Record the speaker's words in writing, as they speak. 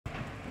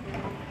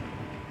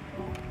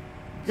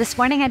This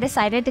morning I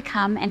decided to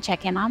come and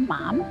check in on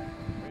Mom.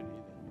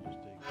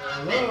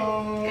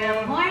 Hello.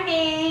 Good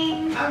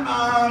morning. Hi,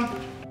 Mom.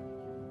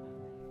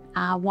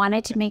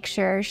 Wanted to make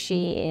sure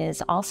she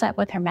is all set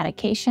with her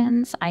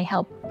medications. I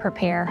help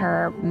prepare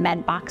her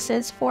med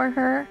boxes for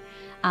her,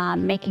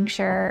 making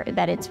sure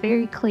that it's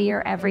very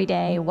clear every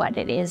day what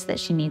it is that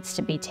she needs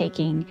to be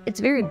taking. It's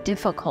very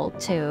difficult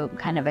to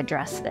kind of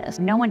address this.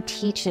 No one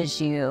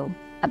teaches you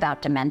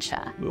about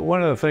dementia.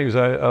 One of the things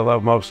I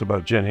love most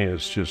about Ginny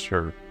is just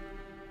her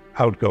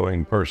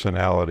outgoing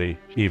personality.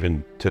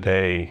 Even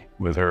today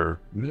with her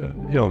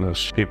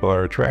illness, people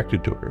are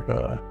attracted to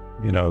her.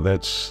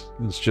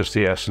 That's just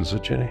the essence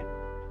of Ginny.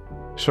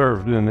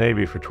 Served in the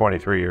Navy for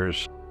 23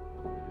 years.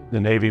 The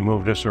Navy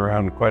moved us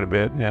around quite a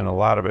bit, and a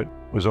lot of it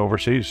was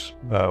overseas.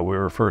 We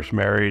were first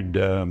married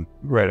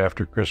right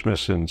after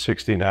Christmas in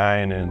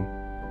 '69,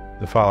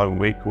 and the following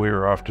week we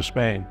were off to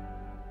Spain.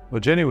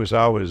 Well, Ginny was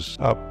always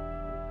up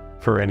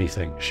for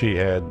anything. She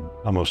had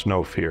almost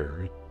no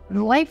fear.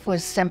 Life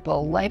was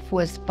simple. Life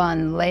was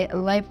fun.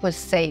 Life was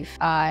safe.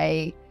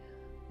 I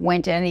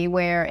went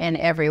anywhere and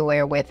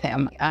everywhere with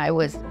him. I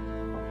was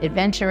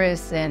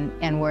adventurous,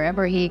 and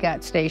wherever he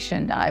got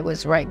stationed, I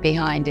was right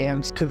behind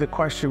him. To the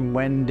question,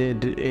 when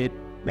did it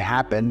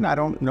happen? I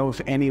don't know if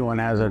anyone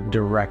has a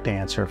direct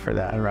answer for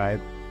that, right?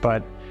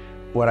 But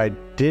what I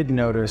did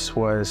notice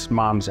was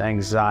Mom's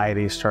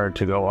anxiety started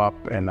to go up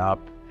and up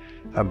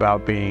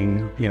about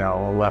being,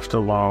 left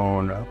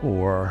alone,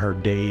 or her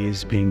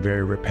days being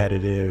very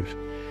repetitive.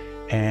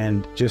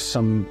 And just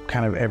some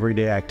kind of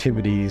everyday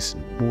activities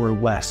were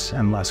less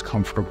and less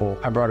comfortable.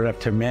 I brought it up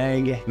to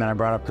Meg, and then I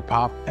brought it up to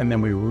Pop, and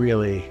then we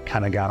really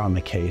kind of got on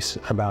the case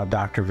about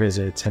doctor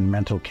visits and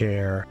mental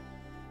care.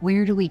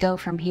 Where do we go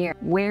from here?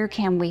 Where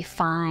can we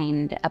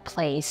find a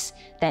place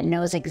that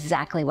knows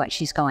exactly what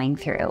she's going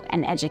through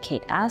and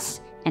educate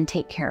us and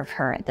take care of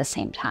her at the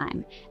same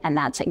time? And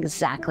that's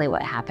exactly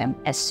what happened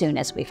as soon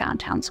as we found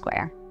Town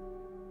Square.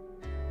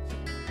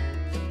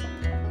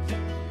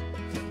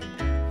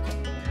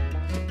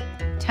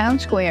 Town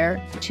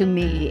Square, to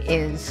me,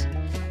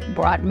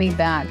 brought me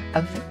back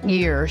of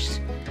years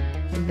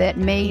that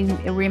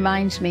it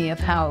reminds me of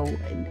how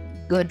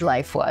good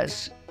life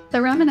was.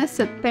 The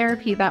reminiscent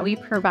therapy that we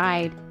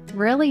provide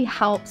really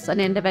helps an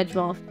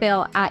individual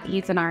feel at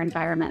ease in our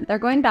environment. They're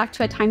going back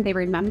to a time they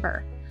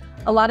remember.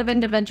 A lot of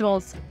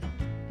individuals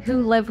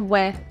who live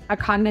with a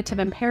cognitive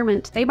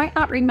impairment, they might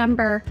not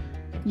remember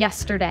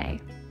yesterday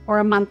or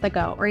a month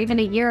ago or even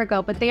a year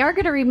ago, but they are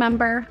going to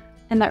remember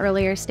in the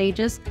earlier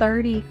stages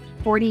 30,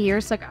 40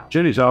 years ago.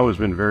 Ginny's always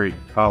been very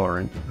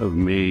tolerant of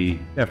me.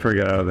 After I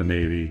got out of the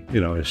Navy,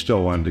 I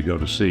still wanted to go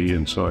to sea,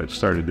 and so I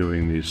started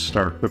doing these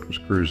Star Clippers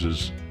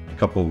cruises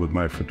coupled with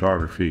my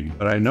photography.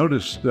 But I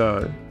noticed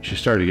she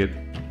started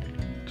to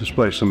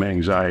display some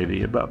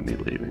anxiety about me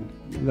leaving.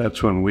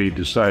 That's when we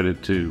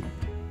decided to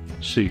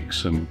seek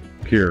some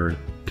care at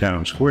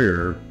Town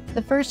Square.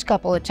 The first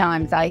couple of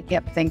times I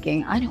kept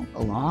thinking, I don't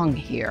belong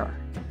here.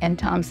 And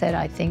Tom said,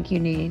 I think you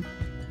need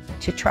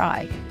to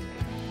try.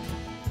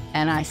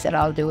 And I said,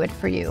 I'll do it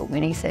for you.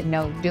 And he said,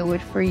 no, do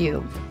it for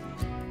you.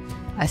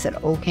 I said,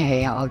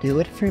 okay, I'll do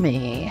it for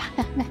me.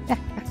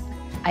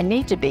 I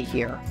need to be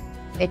here.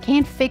 They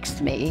can't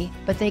fix me,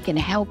 but they can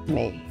help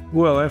me.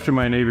 Well, after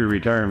my Navy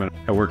retirement,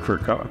 I worked for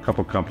a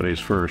couple companies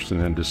first,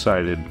 and then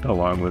decided,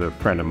 along with a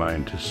friend of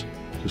mine,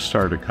 to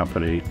start a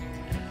company.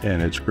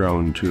 And it's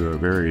grown to a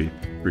very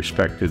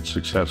respected,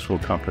 successful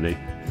company.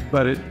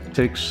 But it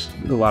takes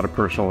a lot of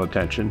personal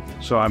attention.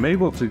 So I'm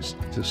able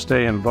to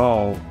stay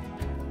involved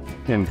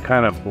and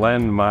kind of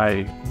blend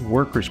my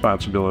work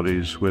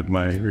responsibilities with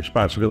my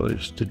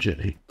responsibilities to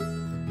Ginny.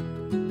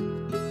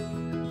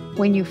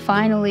 When you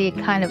finally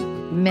kind of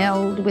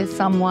meld with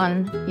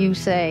someone, you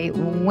say,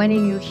 when are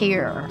you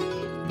here?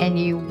 And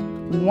you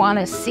want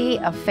to see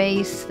a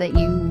face that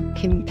you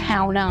can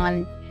count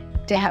on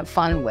to have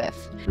fun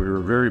with. We were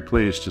very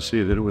pleased to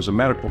see that it was a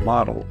medical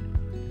model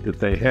that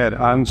they had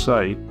on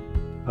site,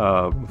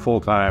 a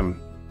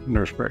full-time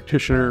nurse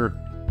practitioner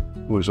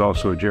who was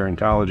also a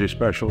gerontology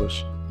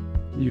specialist.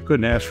 You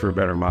couldn't ask for a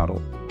better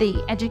model.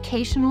 The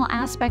educational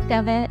aspect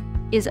of it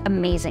is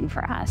amazing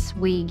for us.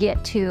 We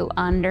get to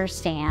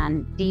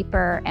understand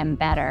deeper and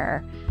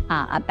better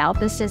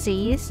about this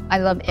disease. I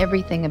love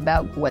everything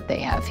about what they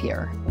have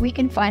here. We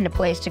can find a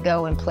place to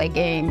go and play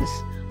games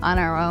on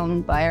our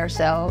own, by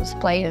ourselves,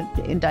 play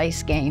a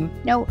dice game.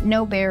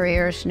 No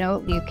barriers,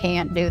 no, you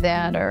can't do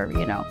that, or,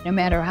 no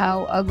matter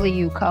how ugly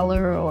you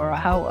color or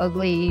how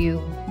ugly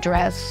you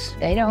dress,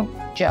 they don't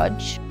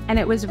judge. And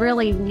it was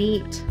really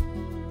neat.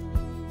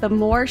 The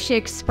more she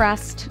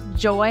expressed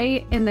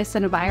joy in this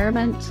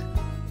environment,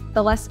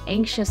 the less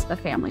anxious the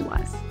family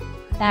was.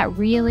 That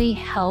really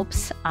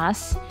helps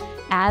us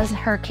as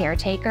her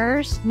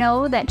caretakers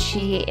know that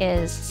she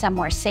is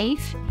somewhere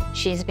safe.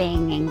 She's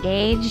being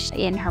engaged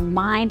in her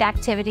mind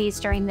activities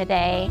during the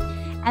day,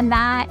 and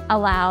that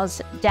allows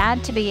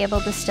Dad to be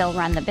able to still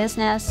run the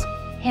business,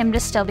 him to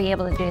still be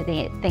able to do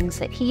the things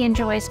that he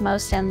enjoys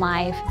most in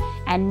life,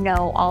 and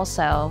know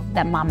also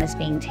that Mom is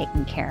being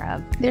taken care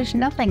of. There's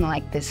nothing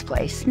like this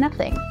place,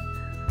 nothing.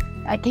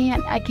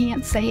 I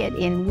can't say it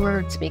in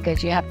words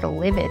because you have to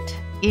live it.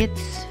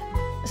 It's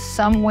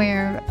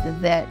somewhere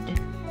that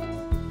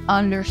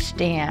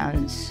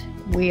understands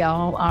we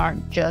all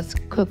aren't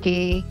just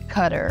cookie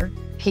cutter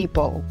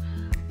people.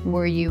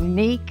 We're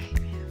unique.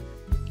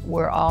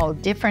 We're all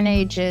different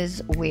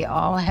ages. We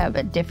all have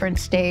a different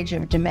stage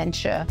of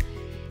dementia,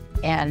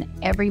 and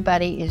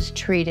everybody is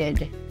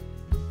treated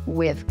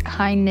with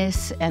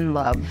kindness and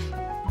love.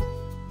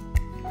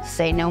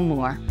 Say no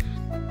more.